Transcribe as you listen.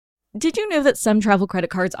Did you know that some travel credit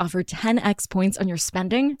cards offer 10x points on your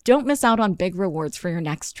spending? Don't miss out on big rewards for your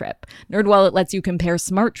next trip. NerdWallet lets you compare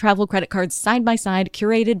smart travel credit cards side by side,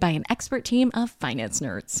 curated by an expert team of finance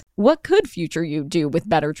nerds. What could future you do with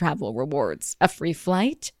better travel rewards? A free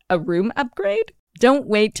flight? A room upgrade? Don't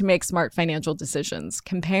wait to make smart financial decisions.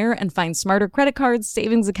 Compare and find smarter credit cards,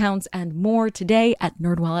 savings accounts, and more today at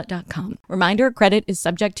nerdwallet.com. Reminder, credit is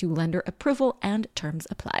subject to lender approval and terms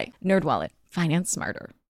apply. NerdWallet. Finance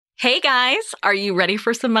smarter. Hey guys, are you ready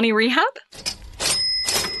for some money rehab?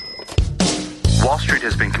 Wall Street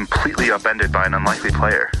has been completely upended by an unlikely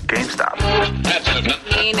player, GameStop.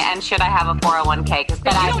 And should I have a 401k? Because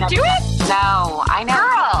then I don't do it? No, I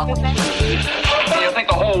know. Girl! You think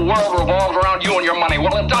the whole world revolves around you and your money?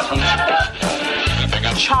 Well, it doesn't.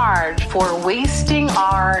 Charge for wasting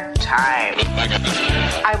our time.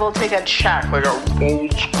 I will take a check. Like a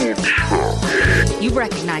old school check. You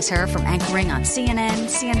recognize her from anchoring on CNN,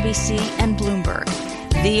 CNBC, and Bloomberg.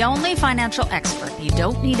 The only financial expert you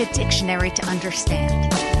don't need a dictionary to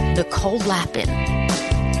understand, Nicole Lapin.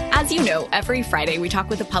 As you know, every Friday we talk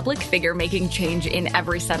with a public figure making change in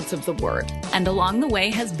every sense of the word. And along the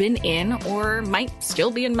way has been in, or might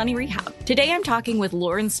still be in, money rehab. Today I'm talking with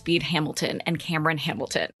Lauren Speed Hamilton and Cameron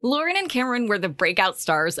Hamilton. Lauren and Cameron were the breakout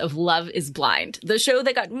stars of Love is Blind, the show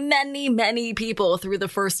that got many, many people through the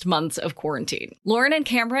first months of quarantine. Lauren and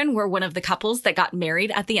Cameron were one of the couples that got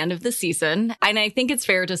married at the end of the season, and I think it's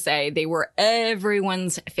fair to say they were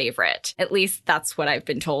everyone's favorite. At least that's what I've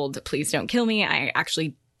been told. Please don't kill me. I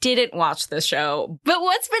actually didn't watch the show. But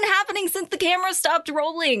what's been happening since the camera stopped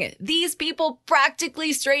rolling? These people,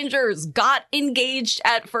 practically strangers, got engaged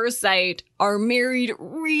at first sight, are married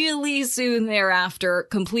really soon thereafter,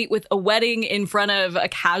 complete with a wedding in front of a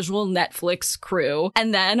casual Netflix crew,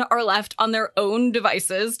 and then are left on their own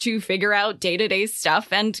devices to figure out day-to-day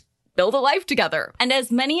stuff and build a life together. And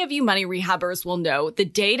as many of you money rehabbers will know, the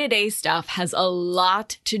day-to-day stuff has a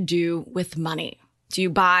lot to do with money. Do you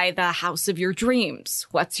buy the house of your dreams?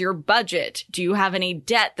 What's your budget? Do you have any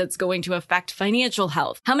debt that's going to affect financial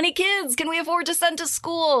health? How many kids can we afford to send to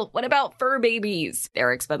school? What about fur babies?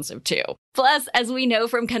 They're expensive too. Plus, as we know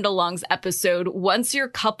from Kendall Long's episode, once you're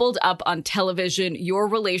coupled up on television, your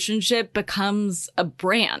relationship becomes a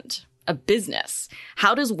brand. A business.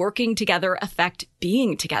 How does working together affect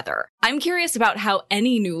being together? I'm curious about how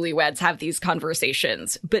any newlyweds have these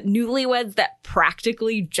conversations, but newlyweds that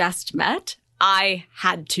practically just met, I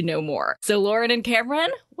had to know more. So Lauren and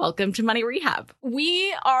Cameron, welcome to Money Rehab.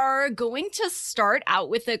 We are going to start out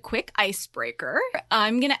with a quick icebreaker.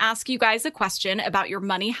 I'm going to ask you guys a question about your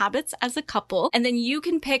money habits as a couple, and then you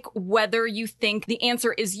can pick whether you think the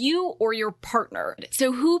answer is you or your partner.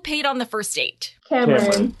 So who paid on the first date?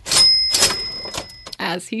 Cameron.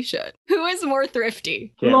 As he should. Who is more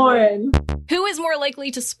thrifty? Cameron. Lauren. Who is more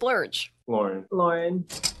likely to splurge? Lauren. Lauren.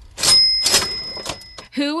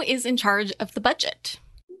 Who is in charge of the budget?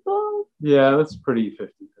 Both. Yeah, that's pretty 50-50.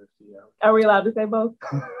 Yeah. Are we allowed to say both?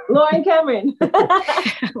 Lauren, Cameron.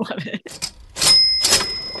 Love it.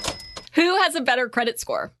 Who has a better credit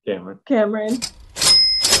score? Cameron. Cameron.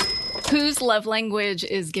 Whose love language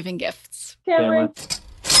is giving gifts? Cameron.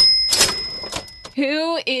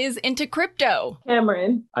 Who is into crypto?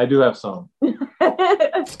 Cameron. I do have some. Who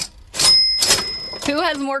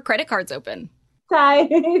has more credit cards open? Ty.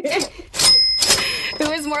 Who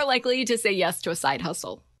is more likely to say yes to a side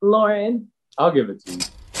hustle? Lauren. I'll give it to you.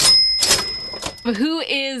 Who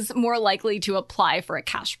is more likely to apply for a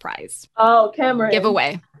cash prize? Oh, Cameron.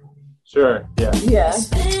 Giveaway. Sure, yeah. Yeah.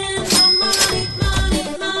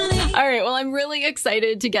 All right, well, I'm really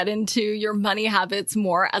excited to get into your money habits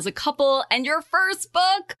more as a couple and your first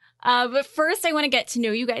book. But first, I want to get to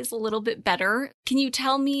know you guys a little bit better. Can you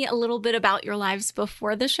tell me a little bit about your lives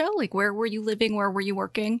before the show? Like, where were you living? Where were you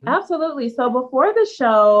working? Absolutely. So before the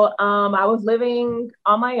show, I was living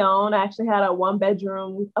on my own. I actually had a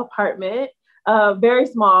 1-bedroom apartment, very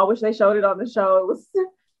small, which they showed it on the show. It was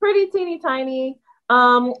pretty teeny tiny.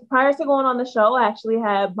 Prior to going on the show, I actually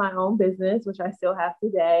had my own business, which I still have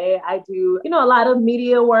today. I do, a lot of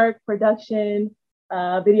media work, production,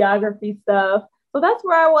 videography stuff. So that's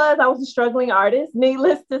where I was. I was a struggling artist.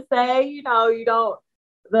 Needless to say,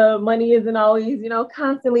 the money isn't always,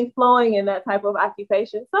 constantly flowing in that type of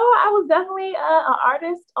occupation. So I was definitely an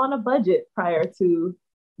artist on a budget prior to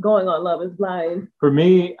going on Love is Blind. For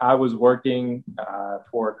me, I was working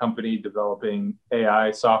for a company developing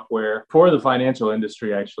AI software for the financial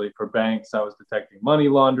industry, actually, for banks. I was detecting money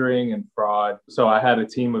laundering and fraud. So I had a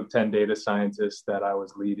team of 10 data scientists that I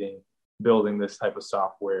was leading building this type of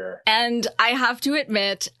software. And I have to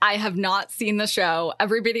admit, I have not seen the show.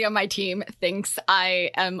 Everybody on my team thinks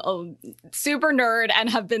I am a super nerd and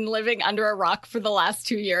have been living under a rock for the last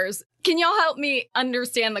 2 years. Can y'all help me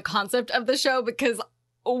understand the concept of the show? Because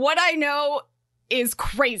what I know is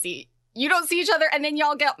crazy. You don't see each other and then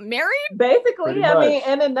y'all get married? Basically, I mean,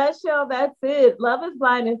 in a nutshell, that's it. Love is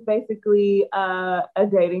Blind is basically a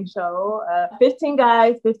dating show. 15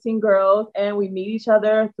 guys, 15 girls, and we meet each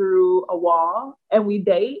other through a wall and we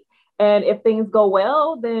date. And if things go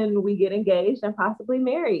well, then we get engaged and possibly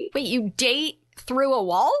married. Wait, you date through a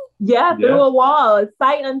wall? Yeah, through a wall. It's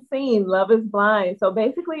sight unseen. Love is blind. So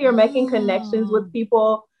basically, you're making connections with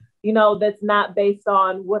people, you know, that's not based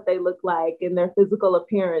on what they look like and their physical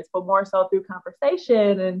appearance, but more so through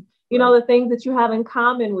conversation and, you know, the things that you have in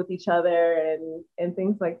common with each other and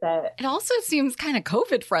things like that. It also seems kind of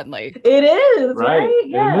COVID friendly. It is, right?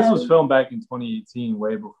 Yeah. And this was filmed back in 2018,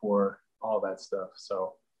 way before all that stuff.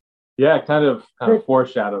 So yeah, kind of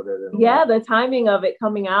foreshadowed it. Yeah, the timing of it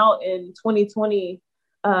coming out in 2020,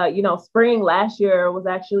 you know, spring last year was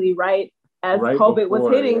actually right COVID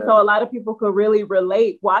was hitting. Yeah. So a lot of people could really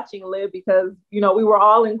relate watching Live because, you know, we were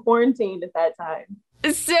all in quarantine at that time.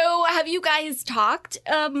 So have you guys talked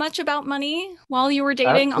much about money while you were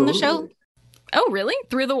dating on the show? Oh, really?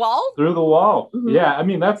 Through the wall? Through the wall. Mm-hmm. Yeah. I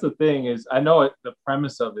mean, that's the thing is I know the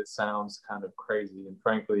premise of it sounds kind of crazy. And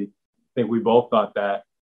frankly, I think we both thought that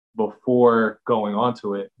before going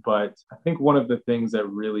onto it. But I think one of the things that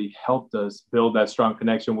really helped us build that strong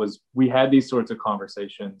connection was we had these sorts of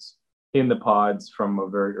conversations in the pods from a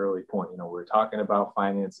very early point. You know, we're talking about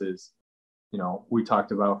finances. You know, we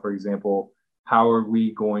talked about, for example, how are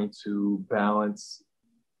we going to balance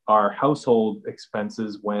our household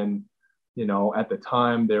expenses when, you know, at the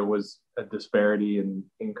time there was a disparity in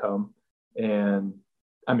income. And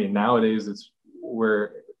I mean, nowadays it's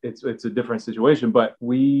a different situation, but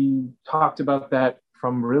we talked about that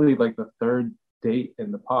from really like the third date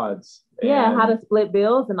in the pods. Yeah, how to split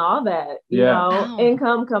bills and all that, you know,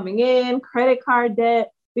 income coming in, credit card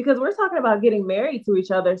debt, because we're talking about getting married to each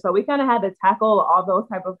other. So we kind of had to tackle all those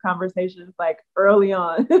type of conversations like early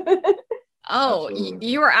on.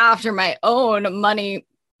 You were after my own money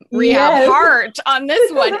rehab heart on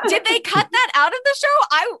this one. Did they cut that out of the show?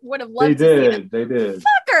 I would have loved to see them. They did.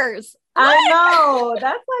 Fuckers. I know. That's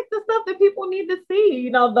like the stuff that people need to see, you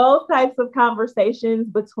know, those types of conversations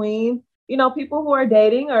between, you know, people who are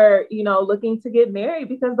dating or, you know, looking to get married,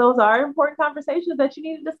 because those are important conversations that you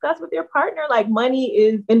need to discuss with your partner. Like money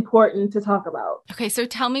is important to talk about. Okay, so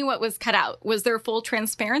tell me what was cut out. Was there full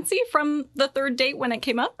transparency from the third date when it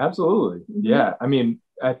came up? Absolutely. Mm-hmm. Yeah. I mean,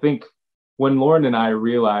 I think when Lauren and I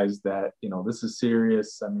realized that, you know, this is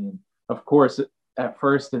serious, I mean, of course, at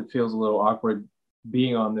first it feels a little awkward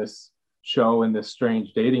being on this show and this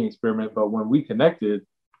strange dating experiment. But when we connected,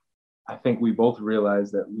 I think we both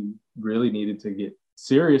realized that we really needed to get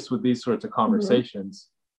serious with these sorts of conversations.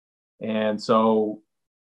 Mm-hmm. And so,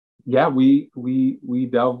 yeah, we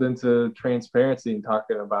delved into transparency and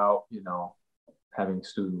talking about, you know, having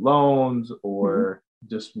student loans or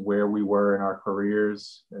just where we were in our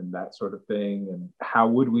careers and that sort of thing. And how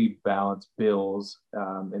would we balance bills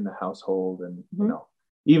in the household? And, you know,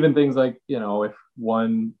 even things like, you know,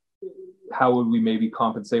 how would we maybe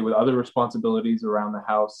compensate with other responsibilities around the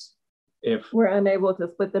house if we're unable to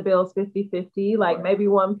split the bills 50-50, like maybe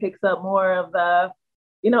one picks up more of the,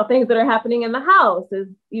 you know, things that are happening in the house is,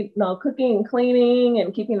 you know, cooking and cleaning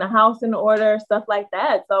and keeping the house in order, stuff like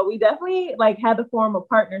that. So we definitely like had to form a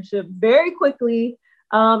partnership very quickly,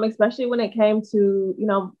 especially when it came to, you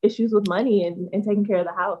know, issues with money and taking care of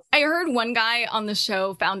the house. I heard one guy on the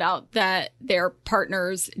show found out that their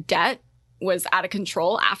partner's debt was out of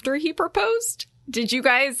control after he proposed. Did you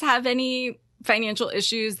guys have any financial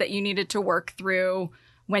issues that you needed to work through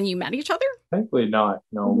when you met each other? Thankfully not.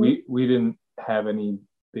 No, we didn't have any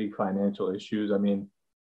big financial issues. I mean,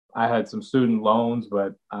 I had some student loans,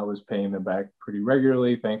 but I was paying them back pretty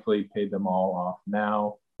regularly. Thankfully, paid them all off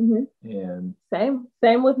now. Mm-hmm. And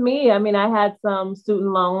same with me. I mean, I had some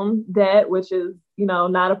student loan debt, which is, you know,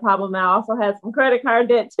 not a problem. I also had some credit card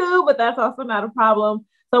debt too, but that's also not a problem.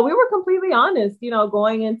 So we were completely honest, you know,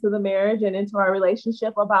 going into the marriage and into our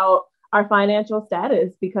relationship about our financial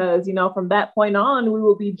status, because, you know, from that point on, we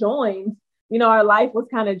will be joined. You know, our life was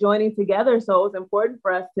kind of joining together. So it was important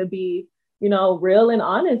for us to be, you know, real and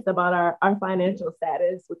honest about our financial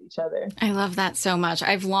status with each other. I love that so much.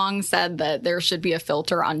 I've long said that there should be a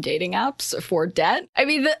filter on dating apps for debt. I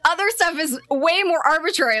mean, the other stuff is way more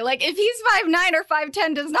arbitrary. Like if he's 5'9" or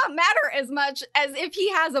 5'10" does not matter as much as if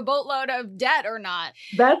he has a boatload of debt or not.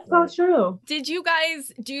 That's so true. Did you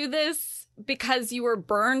guys do this because you were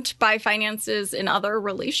burnt by finances in other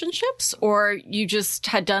relationships, or you just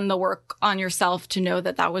had done the work on yourself to know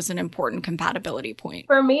that that was an important compatibility point?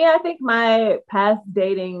 For me, I think my past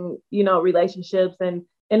dating, relationships and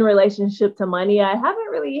in relationship to money, I haven't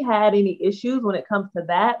really had any issues when it comes to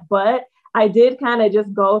that, but I did kind of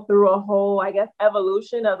just go through a whole, I guess,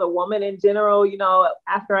 evolution as a woman in general.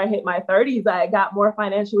 After I hit my 30s, I got more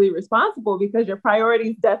financially responsible because your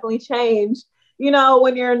priorities definitely change,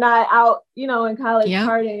 when you're not out, in college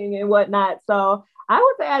partying and whatnot. So I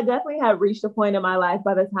would say I definitely have reached a point in my life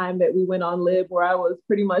by the time that we went on Live where I was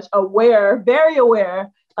pretty much very aware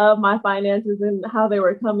of my finances and how they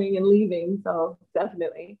were coming and leaving. So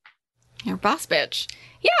definitely. You're a boss bitch.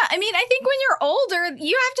 Yeah, I mean, I think when you're older,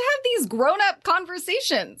 you have to have these grown-up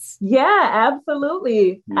conversations. Yeah,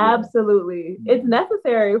 absolutely. Yeah. Absolutely. It's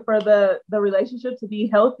necessary for the relationship to be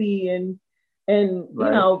healthy and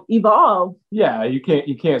right. Evolve. Yeah, you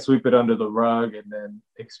can't sweep it under the rug and then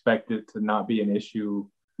expect it to not be an issue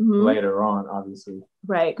later on, obviously.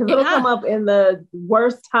 Right, because it'll come up in the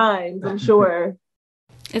worst times, I'm sure.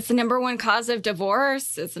 It's the number one cause of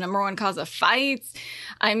divorce. It's the number one cause of fights.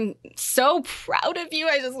 I'm so proud of you.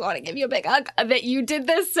 I just want to give you a big hug that you did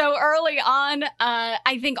this so early on.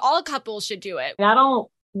 I think all couples should do it. I don't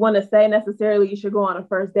want to say necessarily you should go on a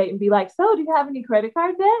first date and be like, so do you have any credit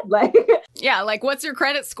card debt? Yeah, what's your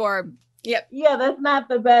credit score? Yep. Yeah, that's not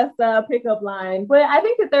the best pickup line. But I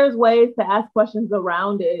think that there's ways to ask questions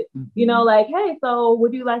around it. Mm-hmm. Hey, so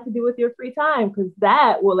what do you like to do with your free time? Because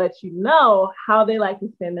that will let you know how they like to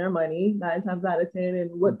spend their money 9 times out of 10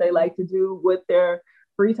 and what they like to do with their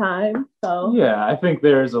free time. So yeah, I think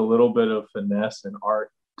there's a little bit of finesse and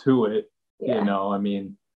art to it. Yeah. I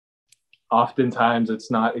mean, oftentimes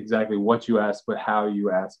it's not exactly what you ask, but how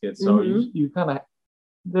you ask it. So you kind of,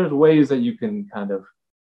 there's ways that you can kind of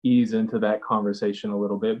ease into that conversation a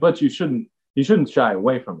little bit, but you shouldn't shy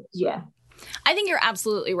away from it. So. Yeah. I think you're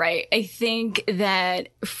absolutely right. I think that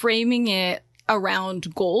framing it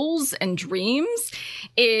around goals and dreams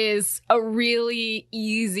is a really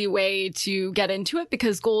easy way to get into it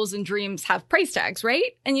because goals and dreams have price tags,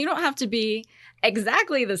 right? And you don't have to be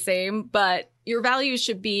exactly the same, but your values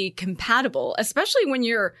should be compatible, especially when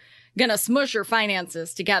you're gonna smush your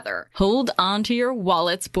finances together. Hold on to your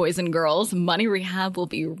wallets, boys and girls. Money Rehab will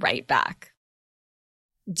be right back.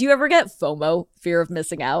 Do you ever get FOMO, fear of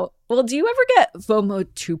missing out? Well, do you ever get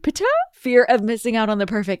FOMO-tupita, fear of missing out on the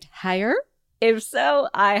perfect hire? If so,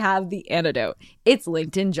 I have the antidote. It's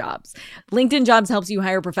LinkedIn Jobs. LinkedIn Jobs helps you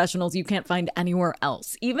hire professionals you can't find anywhere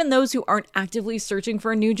else, even those who aren't actively searching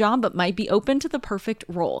for a new job but might be open to the perfect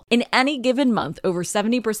role. In any given month, over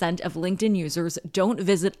 70% of LinkedIn users don't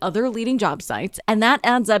visit other leading job sites, and that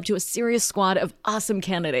adds up to a serious squad of awesome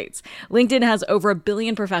candidates. LinkedIn has over 1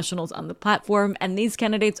 billion professionals on the platform, and these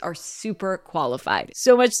candidates are super qualified.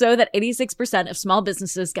 So much so that 86% of small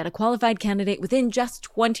businesses get a qualified candidate within just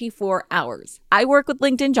 24 hours. I work with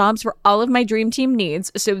LinkedIn Jobs for all of my dream team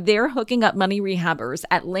needs, so they're hooking up money rehabbers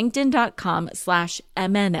at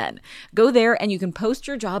linkedin.com/MNN. Go there and you can post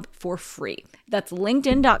your job for free. That's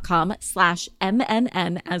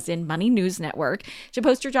linkedin.com/MNN, as in Money News Network, to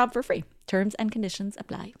post your job for free. Terms and conditions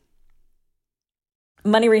apply.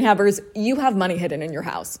 Money rehabbers, you have money hidden in your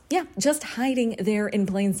house. Yeah, just hiding there in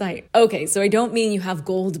plain sight. Okay, so I don't mean you have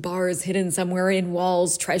gold bars hidden somewhere in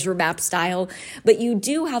walls, treasure map style, but you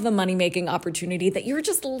do have a money-making opportunity that you're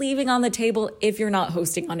just leaving on the table if you're not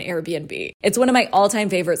hosting on Airbnb. It's one of my all-time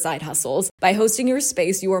favorite side hustles. By hosting your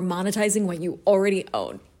space, you are monetizing what you already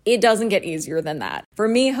own. It doesn't get easier than that. For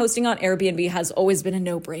me, hosting on Airbnb has always been a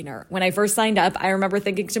no-brainer. When I first signed up, I remember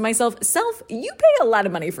thinking to myself, Self, you pay a lot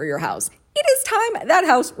of money for your house. It is time that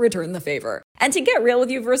house returned the favor. And to get real with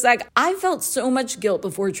you for a sec, I felt so much guilt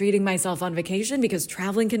before treating myself on vacation because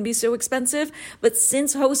traveling can be so expensive. But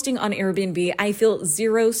since hosting on Airbnb, I feel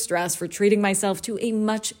zero stress for treating myself to a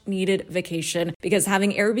much needed vacation because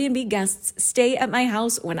having Airbnb guests stay at my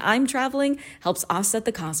house when I'm traveling helps offset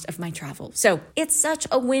the cost of my travel. So it's such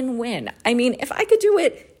a win-win. I mean, if I could do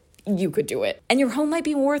it, you could do it. And your home might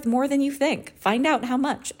be worth more than you think. Find out how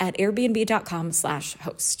much at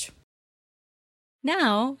airbnb.com/host.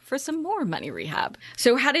 Now for some more money rehab.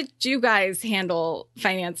 So how did you guys handle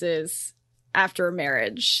finances after a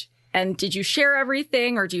marriage? And did you share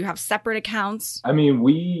everything or do you have separate accounts? I mean,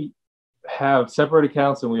 we have separate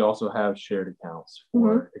accounts and we also have shared accounts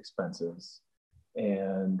for expenses.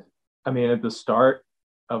 And I mean, at the start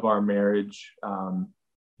of our marriage,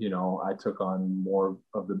 I took on more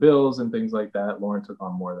of the bills and things like that. Lauren took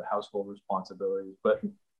on more of the household responsibilities. But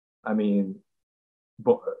I mean,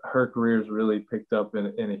 her career's really picked up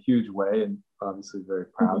in a huge way, and obviously very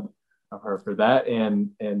proud for that.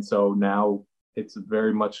 And so now it's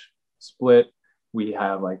very much split. We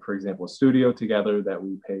have, like, for example, a studio together that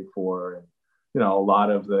we pay for, and, you know, a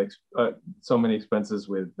lot of the, so many expenses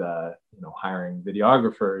with, you know, hiring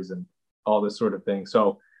videographers and all this sort of thing.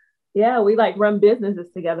 So yeah, we like run businesses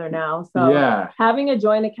together now. So having a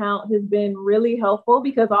joint account has been really helpful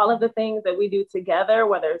because all of the things that we do together,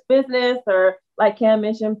 whether it's business or, like Cam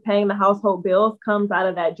mentioned, paying the household bills, comes out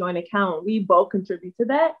of that joint account. We both contribute to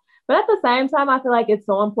that. But at the same time, I feel like it's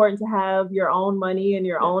so important to have your own money in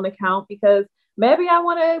your own account, because maybe I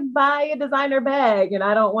want to buy a designer bag and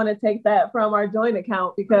I don't want to take that from our joint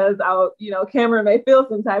account because Cameron may feel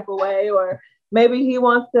some type of way, or maybe he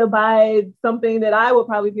wants to buy something that I would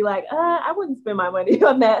probably be like, I wouldn't spend my money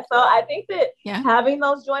on that. So I think that having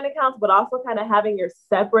those joint accounts, but also kind of having your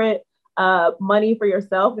separate money for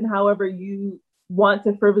yourself and however you want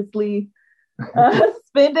to frivolously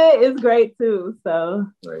spend it is great too. So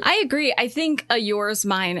I agree. I think a yours,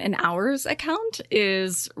 mine, and ours account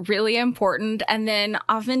is really important. And then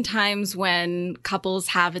oftentimes when couples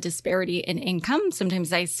have a disparity in income,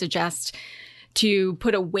 sometimes I suggest to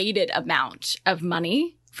put a weighted amount of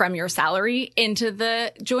money from your salary into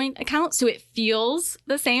the joint account so it feels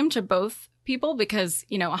the same to both people, because,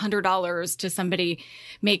 you know, $100 to somebody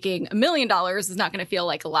making $1 million is not going to feel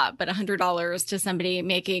like a lot, but $100 to somebody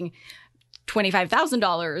making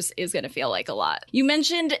 $25,000 is going to feel like a lot. You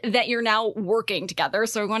mentioned that you're now working together,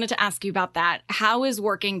 so I wanted to ask you about that. How is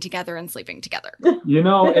working together and sleeping together? You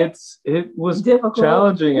know, it was difficult,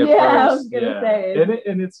 challenging at first. I was gonna say.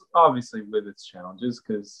 And it's obviously with its challenges,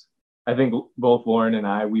 because I think both Lauren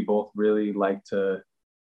and we both really like to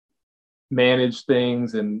manage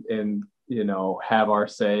things and you know, have our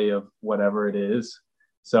say of whatever it is.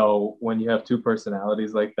 So when you have two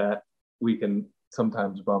personalities like that, we can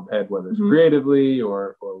sometimes bump head, whether it's creatively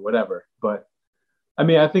or whatever. But I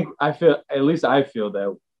mean, I feel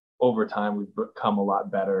that over time we've become a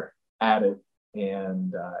lot better at it,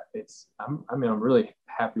 and I'm really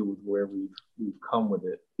happy with where we've come with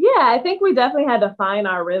it. Yeah, I think we definitely had to find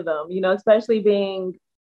our rhythm, you know, especially being,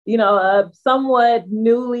 you know, a somewhat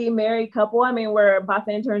newly married couple. I mean, we're about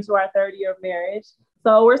to enter into our third year of marriage.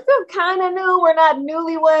 So we're still kind of new. We're not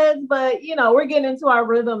newlyweds, but, you know, we're getting into our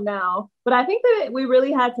rhythm now. But I think that we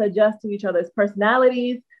really had to adjust to each other's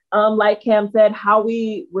personalities. Like Cam said, how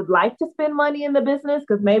we would like to spend money in the business,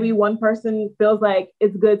 because maybe one person feels like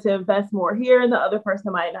it's good to invest more here and the other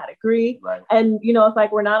person might not agree. Right. And, you know, it's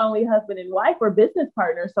like we're not only husband and wife, we're business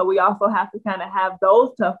partners. So we also have to kind of have those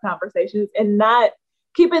tough conversations and not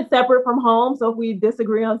keep it separate from home. So if we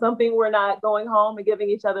disagree on something, we're not going home and giving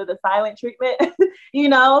each other the silent treatment, you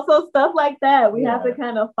know, so stuff like that. We have to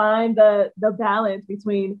kind of find the balance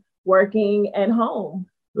between working and home.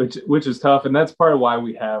 Which is tough. And that's part of why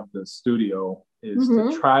we have the studio, is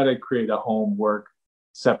to try to create a home work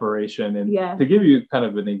separation. And to give you kind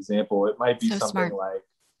of an example, it might be something like,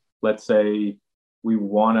 let's say we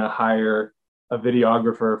want to hire a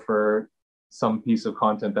videographer for some piece of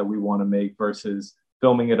content that we want to make versus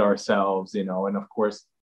filming it ourselves, you know, and of course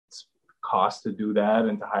it's cost to do that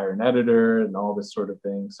and to hire an editor and all this sort of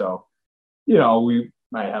thing. So, you know, we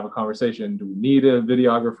might have a conversation. Do we need a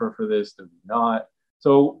videographer for this? Do we not?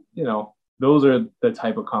 So, you know, those are the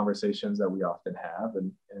type of conversations that we often have.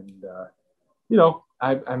 And you know,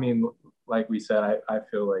 I mean, like we said, I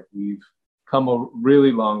feel like we've come a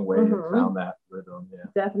really long way and found that rhythm.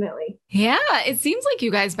 Yeah, definitely. Yeah, it seems like you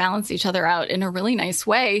guys balance each other out in a really nice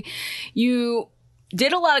way. You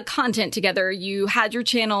did a lot of content together. You had your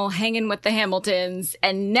channel Hanging with the Hamiltons,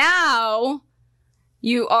 and now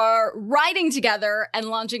you are writing together and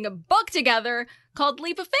launching a book together called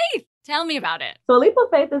Leap of Faith. Tell me about it. So Leap of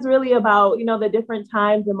Faith is really about, you know, the different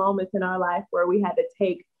times and moments in our life where we had to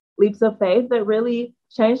take leaps of faith that really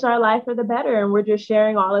changed our life for the better. And we're just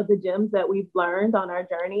sharing all of the gems that we've learned on our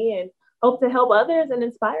journey and hope to help others and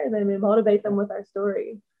inspire them and motivate them with our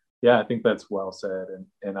story. Yeah, I think that's well said.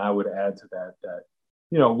 And I would add to that,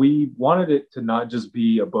 you know, we wanted it to not just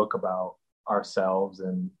be a book about ourselves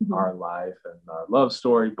and our life and our love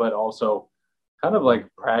story, but also kind of like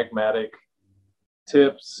pragmatic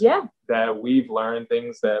tips that we've learned,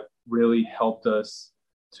 things that really helped us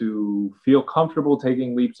to feel comfortable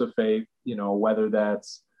taking leaps of faith, you know, whether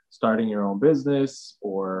that's starting your own business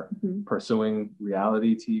or pursuing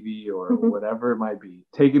reality TV or whatever it might be.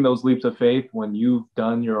 Taking those leaps of faith when you've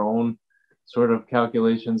done your own sort of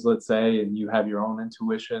calculations, let's say, and you have your own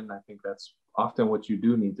intuition. I think that's often what you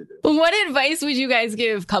do need to do. What advice would you guys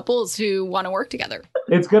give couples who want to work together?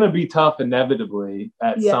 It's going to be tough inevitably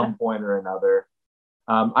at some point or another.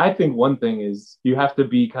 I think one thing is you have to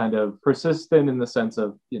be kind of persistent in the sense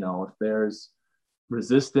of, you know, if there's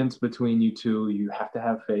resistance between you two. You have to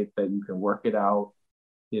have faith that you can work it out,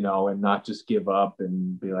 you know, and not just give up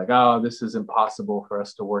and be like, oh, this is impossible for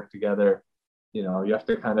us to work together. You know, you have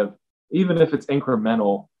to kind of, even if it's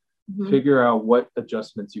incremental, figure out what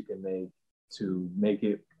adjustments you can make to make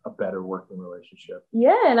it a better working relationship.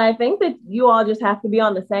 Yeah. And I think that you all just have to be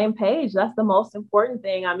on the same page. That's the most important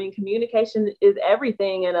thing. I mean, communication is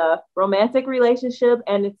everything in a romantic relationship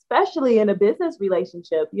and especially in a business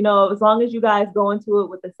relationship. You know, as long as you guys go into it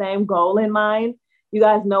with the same goal in mind, you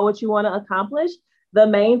guys know what you want to accomplish. The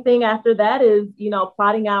main thing after that is, you know,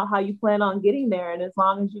 plotting out how you plan on getting there. And as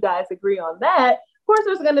long as you guys agree on that, of course,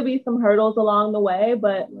 there's going to be some hurdles along the way,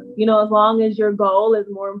 but, you know, as long as your goal is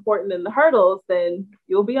more important than the hurdles, then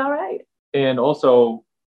you'll be all right. And also,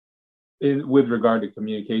 with regard to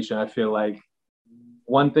communication, I feel like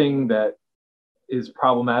one thing that is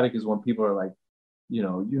problematic is when people are like, you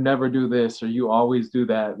know, you never do this or you always do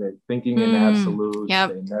that. They're thinking in absolutes. Yep.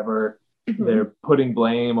 They never, they're putting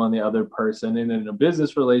blame on the other person. And in a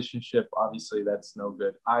business relationship, obviously, that's no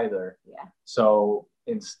good either. Yeah. So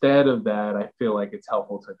instead of that, I feel like it's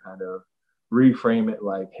helpful to kind of reframe it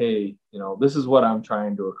like, hey, you know, this is what I'm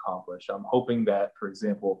trying to accomplish. I'm hoping that, for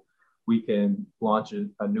example, we can launch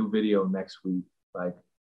a new video next week. Like,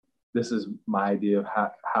 this is my idea of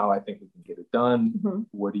how I think we can get it done.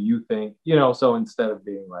 What do you think? You know, so instead of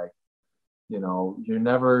being like, you know, you're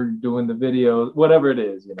never doing the video, whatever it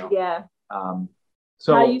is, you know. Yeah.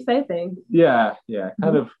 So how you say things. Yeah.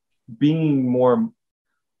 Kind of being more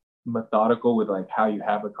methodical with like how you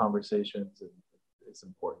have a conversation is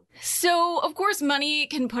important. So, of course, money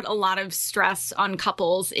can put a lot of stress on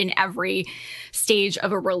couples in every stage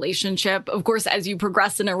of a relationship. Of course, as you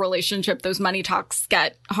progress in a relationship, those money talks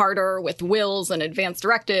get harder with wills and advance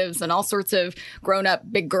directives and all sorts of grown-up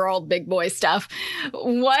big girl, big boy stuff.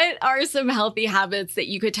 What are some healthy habits that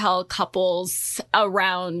you could tell couples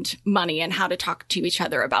around money and how to talk to each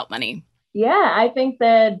other about money? Yeah, I think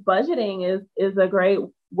that budgeting is a great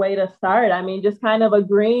way to start. I mean, just kind of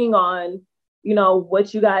agreeing on, you know,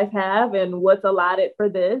 what you guys have and what's allotted for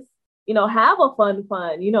this. You know, have a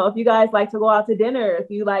fun. You know, if you guys like to go out to dinner, if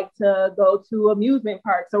you like to go to amusement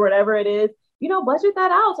parks or whatever it is, you know, budget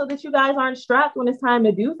that out so that you guys aren't strapped when it's time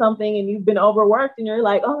to do something and you've been overworked and you're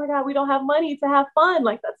like, oh my God, we don't have money to have fun.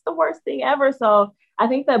 Like, that's the worst thing ever. So I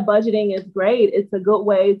think that budgeting is great. It's a good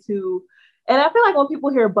way to, and I feel like when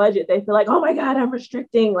people hear budget, they feel like, oh my God, I'm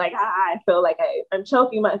restricting. Like, I feel like I'm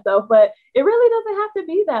choking myself, but it really doesn't have to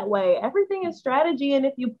be that way. Everything is strategy. And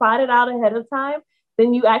if you plot it out ahead of time,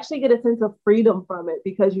 then you actually get a sense of freedom from it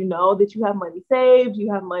because you know that you have money saved,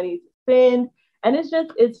 you have money to spend, and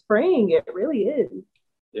it's freeing. It really is.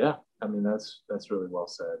 Yeah. I mean, that's really well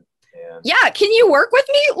said. And yeah. Can you work with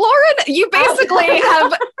me, Lauren? You basically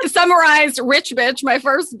have summarized Rich Bitch, my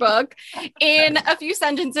first book, in a few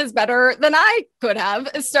sentences better than I could have.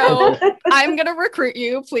 So I'm going to recruit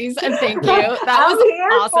you, please. And thank you. That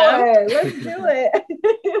was awesome. Let's do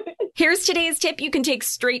it. Here's today's tip you can take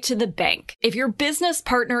straight to the bank. If your business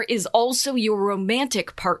partner is also your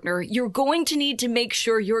romantic partner, you're going to need to make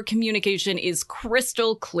sure your communication is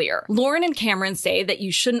crystal clear. Lauren and Cameron say that you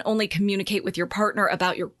shouldn't only communicate with your partner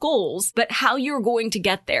about your goals, but how you're going to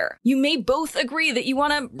get there. You may both agree that you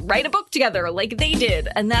want to write a book together like they did,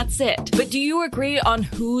 and that's it. But do you agree on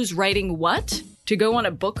who's writing what? To go on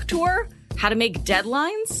a book tour? How to make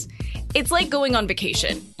deadlines? It's like going on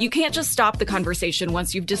vacation. You can't just stop the conversation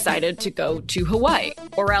once you've decided to go to Hawaii.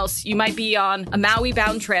 Or else you might be on a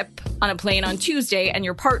Maui-bound trip on a plane on Tuesday, and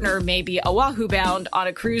your partner may be Oahu-bound on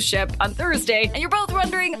a cruise ship on Thursday, and you're both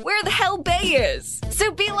wondering where the hell Bay is.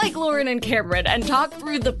 So be like Lauren and Cameron and talk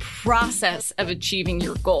through the process of achieving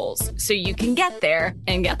your goals so you can get there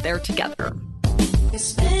and get there together.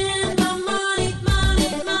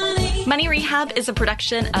 Money Rehab is a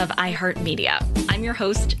production of iHeartMedia. I'm your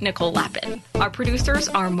host, Nicole Lappin. Our producers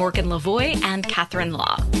are Morgan Lavoie and Catherine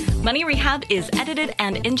Law. Money Rehab is edited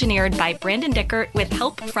and engineered by Brandon Dickert with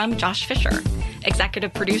help from Josh Fisher.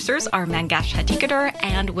 Executive producers are Mangesh Hattikudur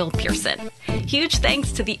and Will Pearson. Huge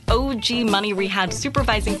thanks to the OG Money Rehab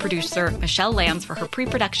supervising producer, Michelle Lands, for her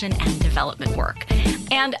pre-production and development work.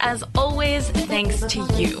 And as always, thanks to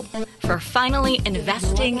you for finally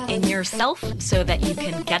investing in yourself so that you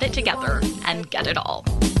can get it together and get it all.